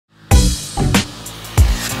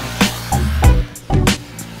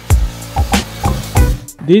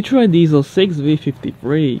Detroit Diesel 6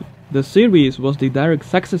 V53. The series was the direct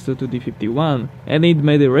successor to the 51, and it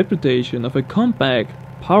made a reputation of a compact,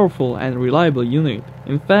 powerful and reliable unit.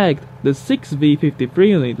 In fact, the 6 V53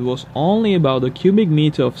 unit was only about a cubic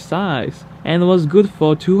meter of size and was good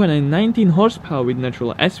for 219 horsepower with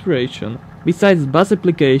natural aspiration. Besides bus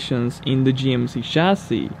applications in the GMC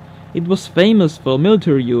chassis, it was famous for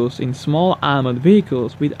military use in small armored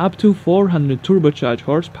vehicles with up to 400 turbocharged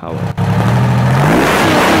horsepower.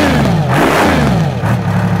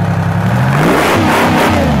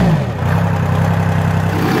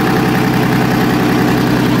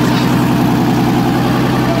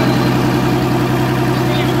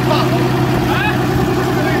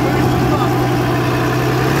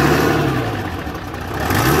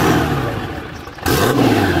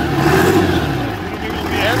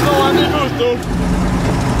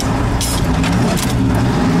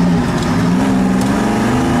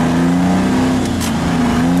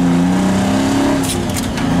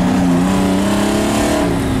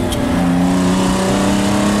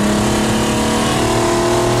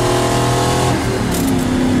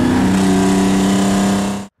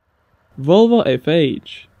 Volvo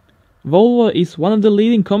FH. Volvo is one of the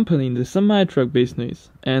leading companies in the semi-truck business,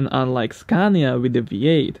 and unlike Scania with the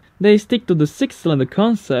V8, they stick to the 6-cylinder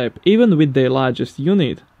concept even with their largest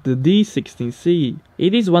unit, the D16C.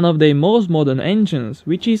 It is one of their most modern engines,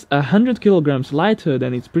 which is 100 kilograms lighter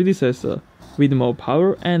than its predecessor, with more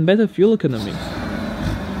power and better fuel economy.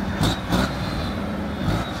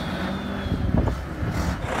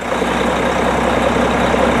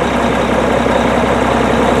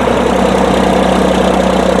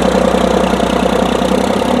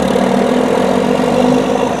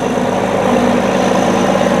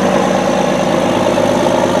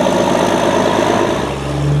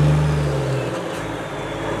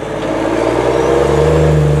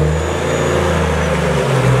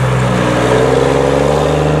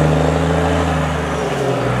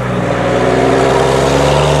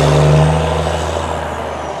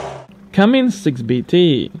 Cummins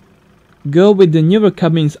 6BT. Go with the newer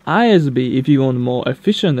Cummins ISB if you want more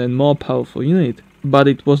efficient and more powerful unit, but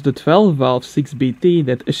it was the 12-valve 6BT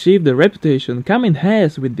that achieved the reputation Cummins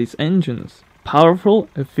has with these engines. Powerful,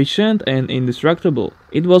 efficient and indestructible.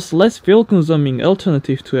 It was less fuel-consuming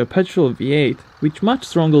alternative to a petrol V8, with much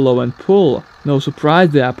stronger low-end pull. No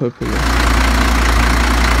surprise they are popular.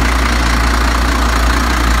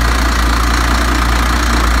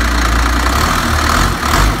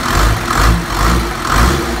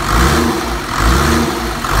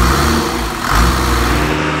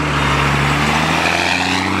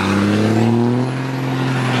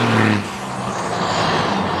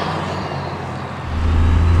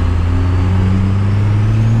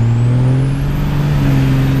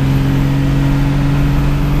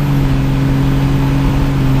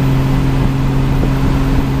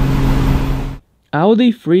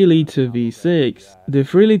 Audi 3-liter V6. The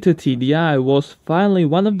 3-liter TDI was finally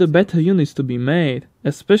one of the better units to be made,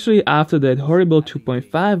 especially after that horrible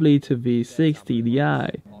 2.5-liter V6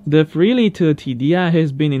 TDI. The 3-liter TDI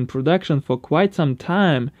has been in production for quite some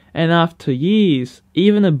time, and after years,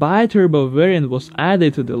 even a bi-turbo variant was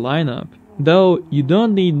added to the lineup. Though you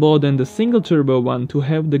don't need more than the single-turbo one to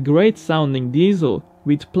have the great sounding diesel,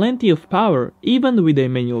 with plenty of power, even with a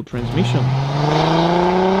manual transmission.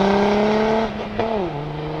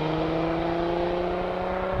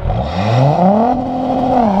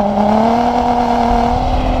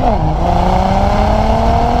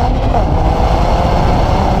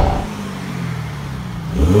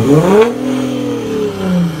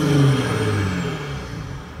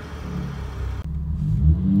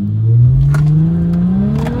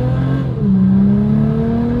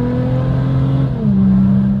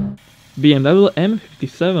 BMW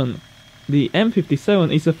M57. The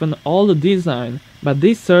M57 is of an older design, but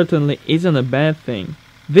this certainly isn't a bad thing.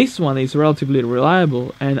 This one is relatively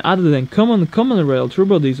reliable, and other than common rail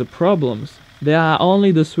turbo diesel problems, there are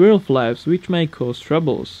only the swirl flaps which may cause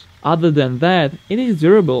troubles. Other than that, it is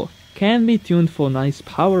durable, can be tuned for nice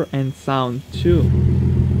power and sound too.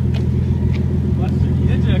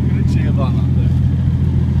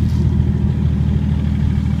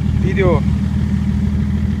 Video.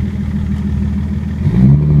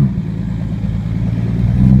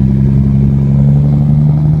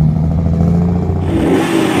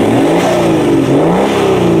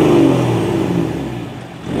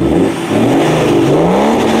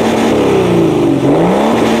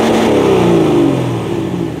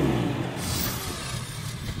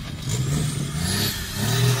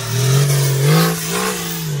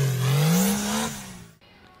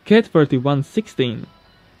 Cat 3116.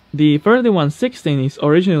 The 3116 is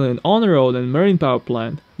originally an on-road and marine power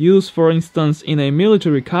plant, used for instance in a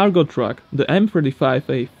military cargo truck, the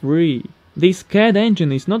M35A3. This CAD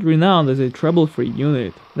engine is not renowned as a trouble-free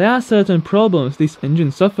unit. There are certain problems this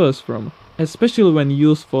engine suffers from, especially when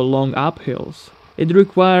used for long uphills. It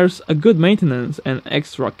requires a good maintenance and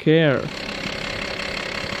extra care.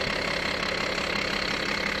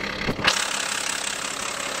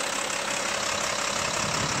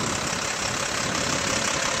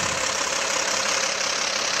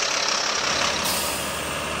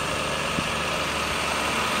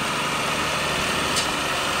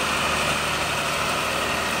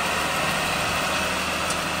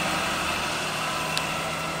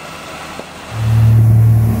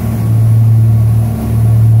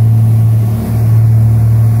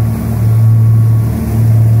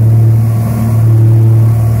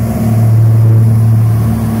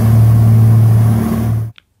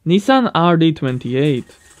 Nissan RD28.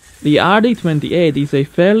 The RD28 is a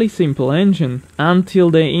fairly simple engine until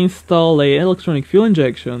they installed a electronic fuel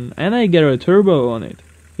injection and a garage turbo on it.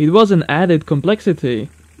 It was an added complexity,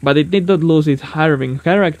 but it did not lose its high-revving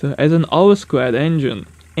character as an oversquared engine.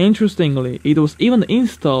 Interestingly, it was even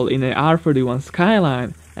installed in a R31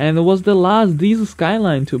 Skyline and was the last diesel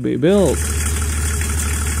Skyline to be built.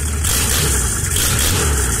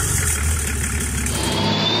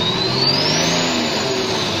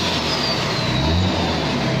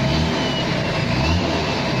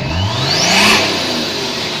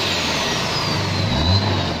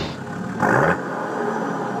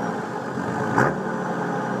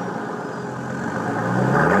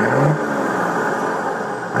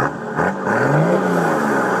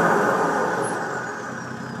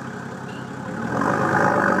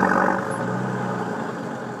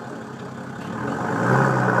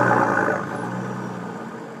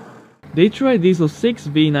 Detroit Diesel 6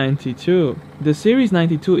 V92. The Series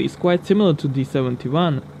 92 is quite similar to the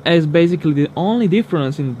 71, as basically the only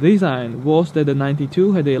difference in the design was that the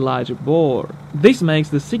 92 had a larger bore. This makes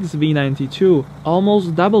the 6 V92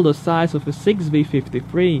 almost double the size of a 6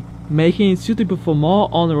 V53, making it suitable for more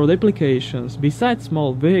on-road applications besides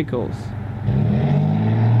small vehicles.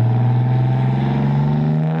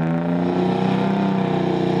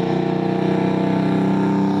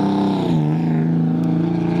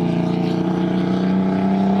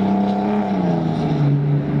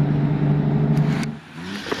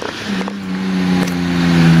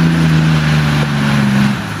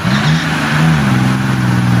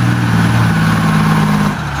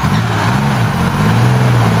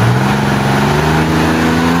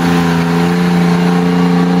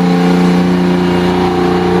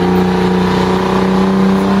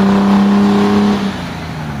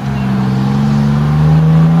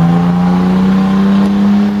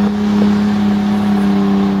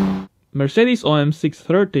 Mercedes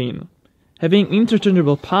OM613. Having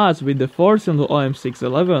interchangeable parts with the 4-cylinder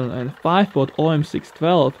OM611 and 5-pot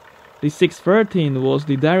OM612, the 613 was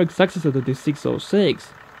the direct successor to the 606,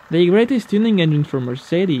 the greatest tuning engine from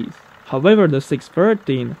Mercedes. However, the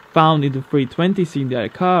 613, found in the 320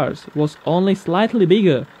 CDI cars, was only slightly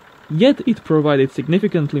bigger, yet it provided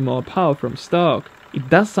significantly more power from stock. It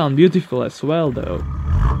does sound beautiful as well though.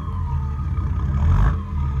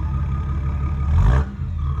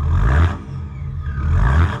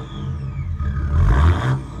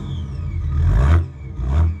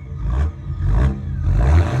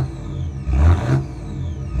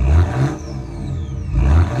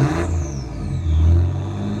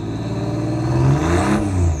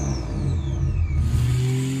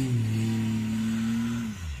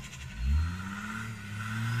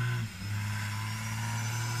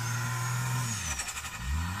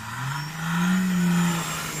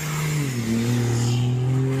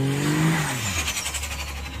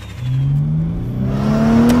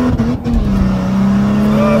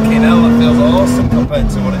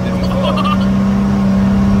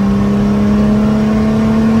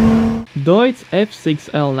 Deutz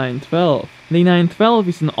F6L912. The 912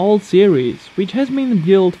 is an old series, which has been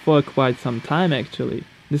built for quite some time actually.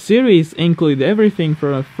 The series included everything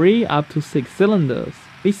from 3 up to 6 cylinders.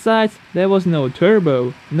 Besides, there was no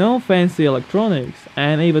turbo, no fancy electronics,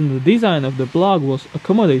 and even the design of the block was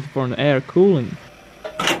accommodated for an air cooling.